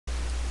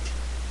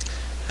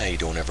How you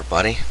doing,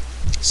 everybody?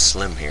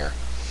 Slim here.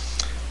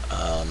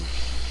 Um,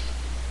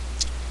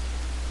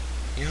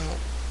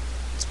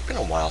 it's been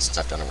a while since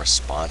I've done a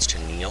response to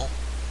Neil,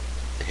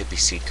 the Hippie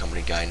Seed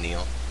Company guy,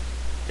 Neil.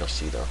 You'll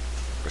see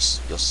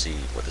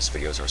what this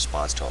video is a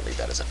response to. I'll leave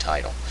that as a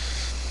title.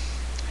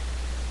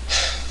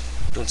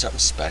 Doing something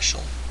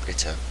special.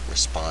 It's a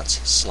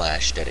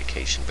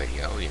response/dedication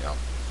video.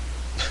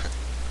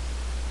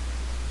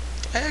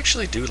 I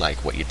actually do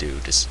like what you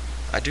do.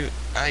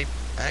 I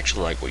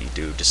actually like what you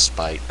do,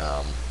 despite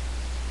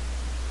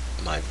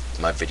my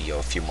video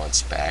a few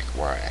months back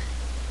where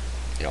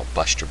I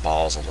bust your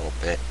balls a little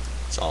bit.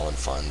 It's all in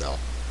fun though.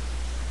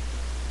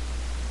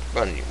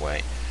 But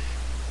anyway,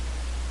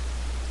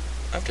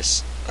 I've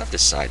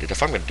decided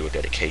if I'm going to do a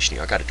dedication,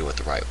 I got to do it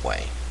the right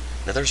way.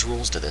 Now there's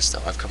rules to this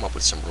though. I've come up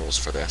with some rules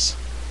for this.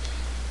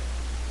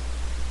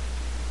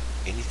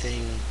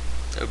 Anything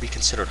that would be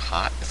considered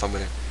hot, if I'm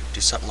going to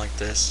do something like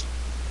this,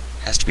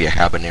 has to be a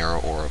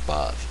habanero or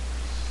above.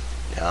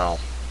 Now,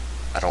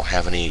 I don't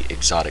have any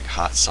exotic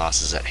hot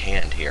sauces at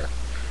hand here.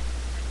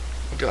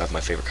 I do have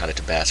my favorite kind of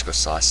Tabasco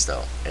sauce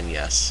though, and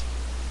yes,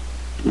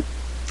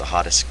 the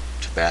hottest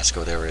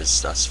Tabasco there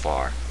is thus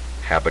far.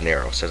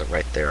 Habanero, says it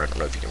right there. I don't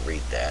know if you can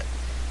read that.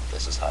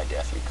 This is high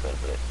def, you could,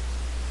 but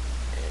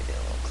get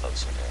a little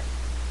closer there.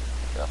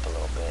 Get up a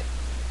little bit.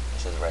 It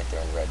says right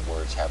there in red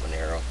words,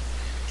 habanero.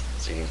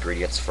 So the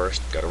ingredients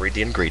first, gotta read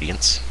the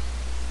ingredients.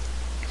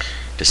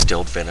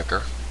 Distilled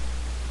vinegar,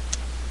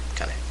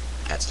 kind of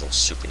adds a little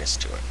soupiness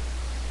to it.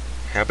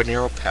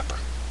 Habanero pepper.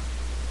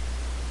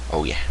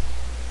 Oh yeah.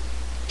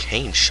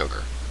 Cane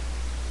sugar.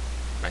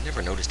 I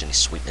never noticed any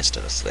sweetness to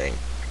this thing.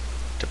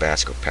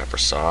 Tabasco pepper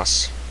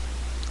sauce.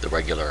 The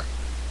regular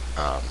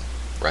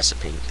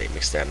recipe, they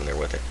mix that in there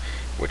with it,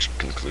 which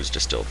includes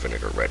distilled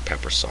vinegar, red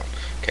pepper, salt.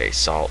 Okay,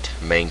 salt,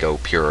 mango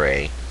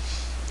puree.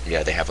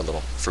 Yeah, they have a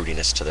little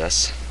fruitiness to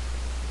this.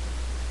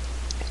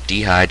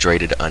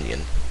 Dehydrated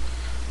onion.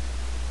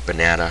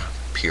 Banana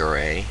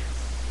puree.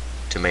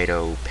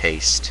 Tomato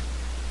paste.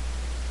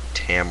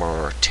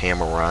 Tamarind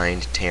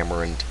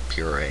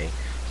puree.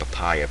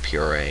 Papaya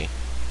puree.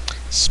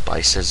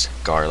 Spices,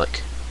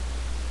 garlic.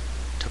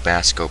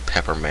 Tabasco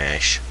pepper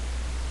mash,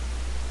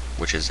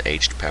 which is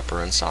aged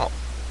pepper and salt.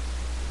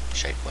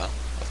 Shake well,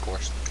 of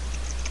course.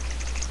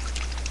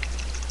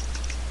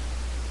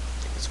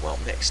 It's well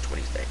mixed. What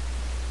do you think?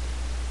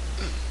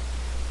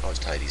 I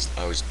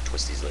always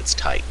twist these lids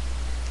tight.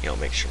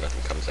 Make sure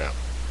nothing comes out.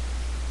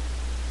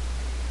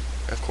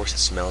 And of course, it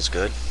smells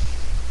good.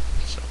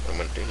 So what I'm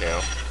gonna do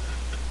now,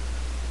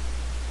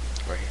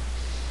 right here.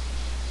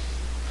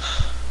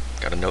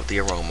 Gotta note the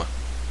aroma.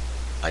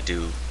 I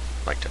do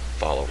like to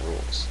follow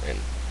rules, and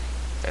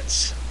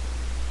that's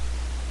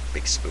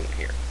big spoon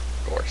here,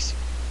 of course,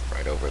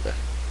 right over the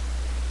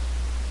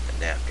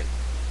napkin,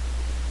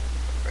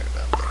 right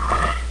about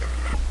there.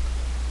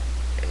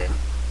 And then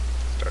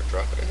start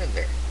dropping it in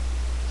there.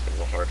 It's a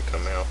little hard to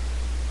come out,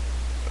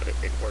 but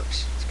it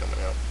works. It's coming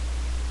out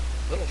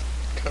a little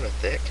kind of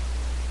thick,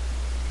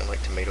 kind of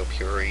like tomato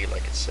puree,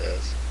 like it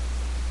says.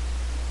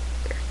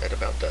 There, that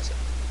about does it.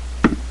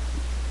 Turn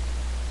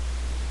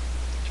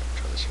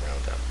this around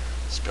without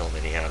spilling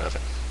any out of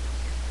it.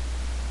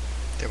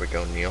 There we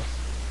go, Neil.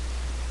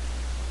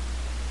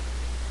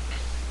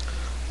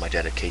 My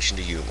dedication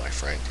to you, my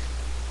friend.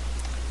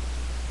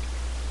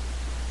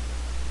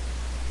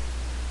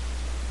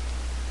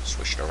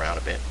 Switch it around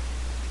a bit.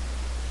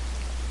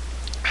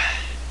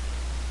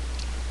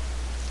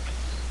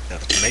 Now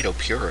the tomato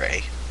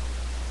puree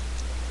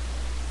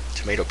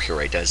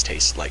does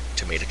taste like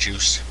tomato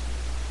juice.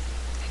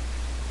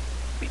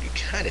 I mean, you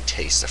kind of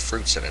taste the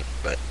fruits in it,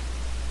 but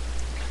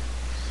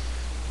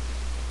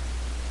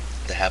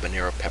the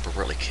habanero pepper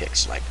really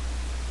kicks, like,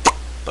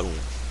 boom.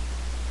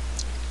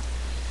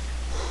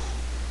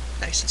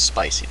 Nice and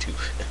spicy too.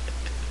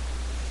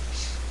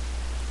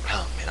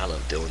 Oh man, I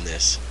love doing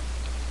this.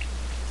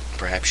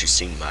 Perhaps you've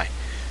seen my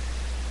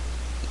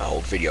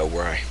old video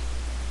where I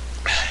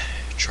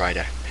tried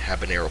a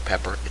habanero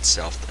pepper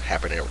itself, the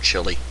habanero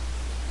chili.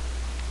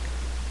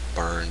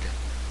 Burned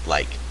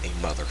like a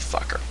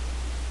motherfucker.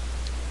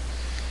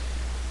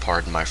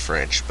 Pardon my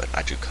French, but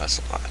I do cuss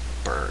a lot.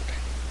 Burned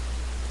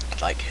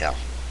like hell.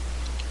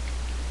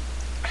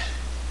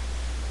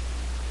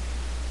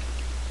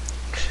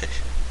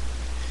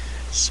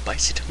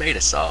 Spicy tomato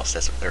sauce,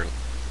 that's what they're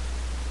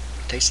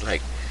tastes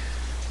like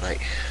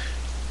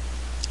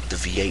the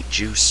V8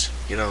 juice,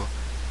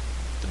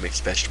 the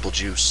mixed vegetable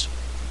juice,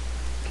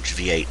 which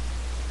V8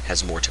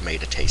 has more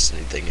tomato taste than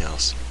anything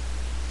else.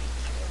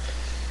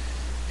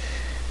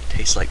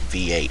 Tastes like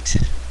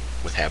V8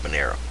 with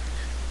habanero.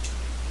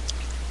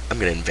 I'm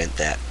gonna invent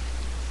that.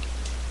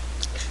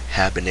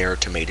 Habanero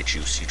tomato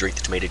juice. You drink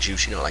the tomato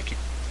juice, like you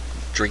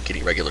drink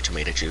any regular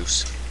tomato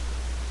juice,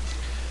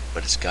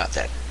 but it's got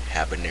that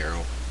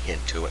habanero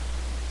hint to it.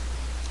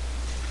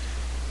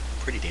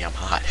 Pretty damn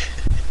hot.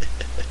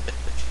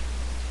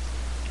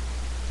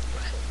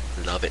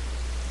 Love it.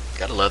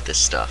 Gotta love this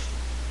stuff.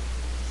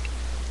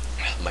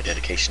 My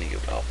dedication to you.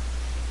 Oh,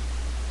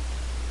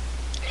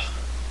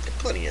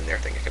 plenty in there. I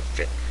think I can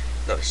fit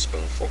Another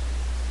spoonful.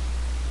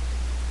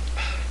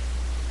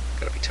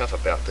 Gotta be tough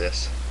about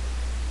this.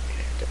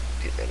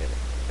 Get that in it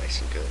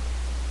nice and good.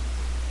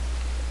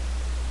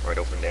 Right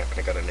over the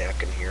napkin. I got a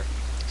napkin here.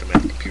 It's at my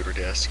computer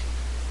desk.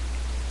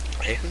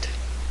 And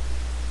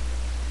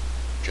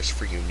just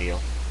for you, Neil,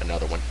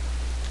 another one.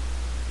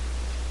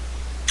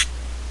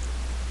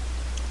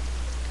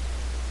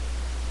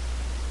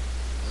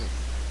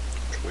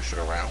 Twist it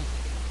around.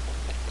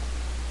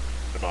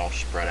 It all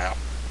spread out.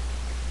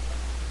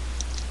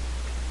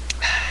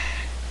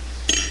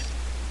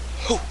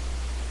 Oh,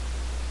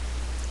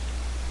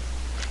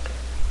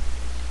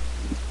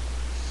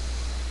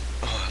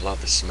 I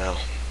love the smell.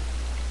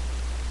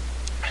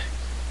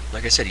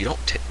 Like I said, you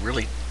don't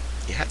really,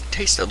 you have to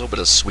taste a little bit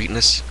of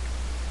sweetness.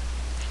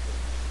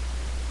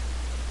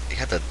 You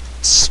have the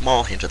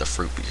small hint of the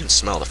fruit, but you can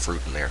smell the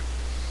fruit in there.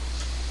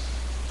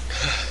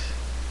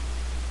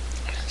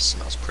 It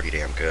smells pretty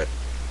damn good.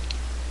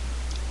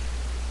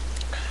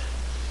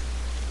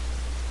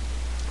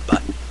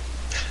 But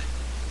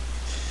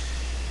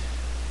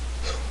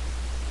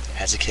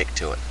has a kick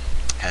to it.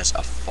 Has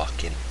a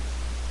fucking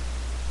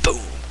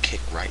boom kick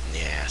right in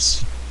the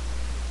ass.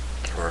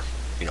 Or,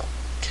 you know,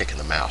 kick in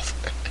the mouth.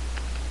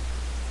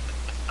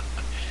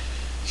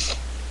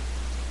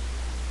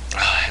 I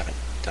haven't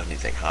done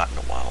anything hot in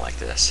a while like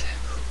this.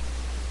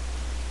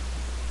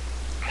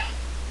 I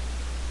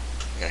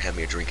gotta have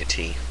me a drink of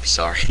tea.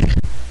 Sorry.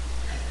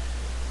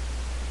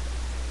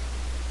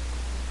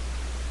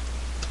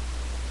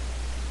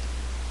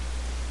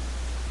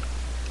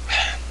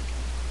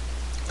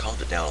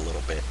 Calmed it down a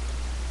little bit.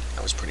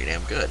 That was pretty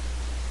damn good.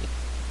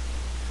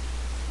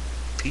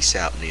 Peace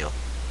out, Neil.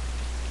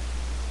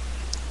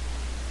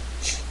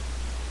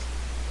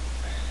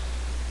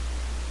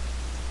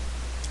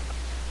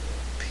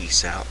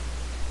 Peace out.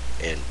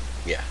 And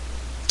yeah,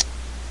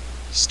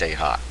 stay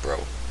hot,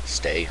 bro.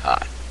 Stay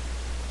hot.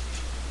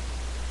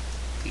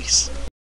 Peace.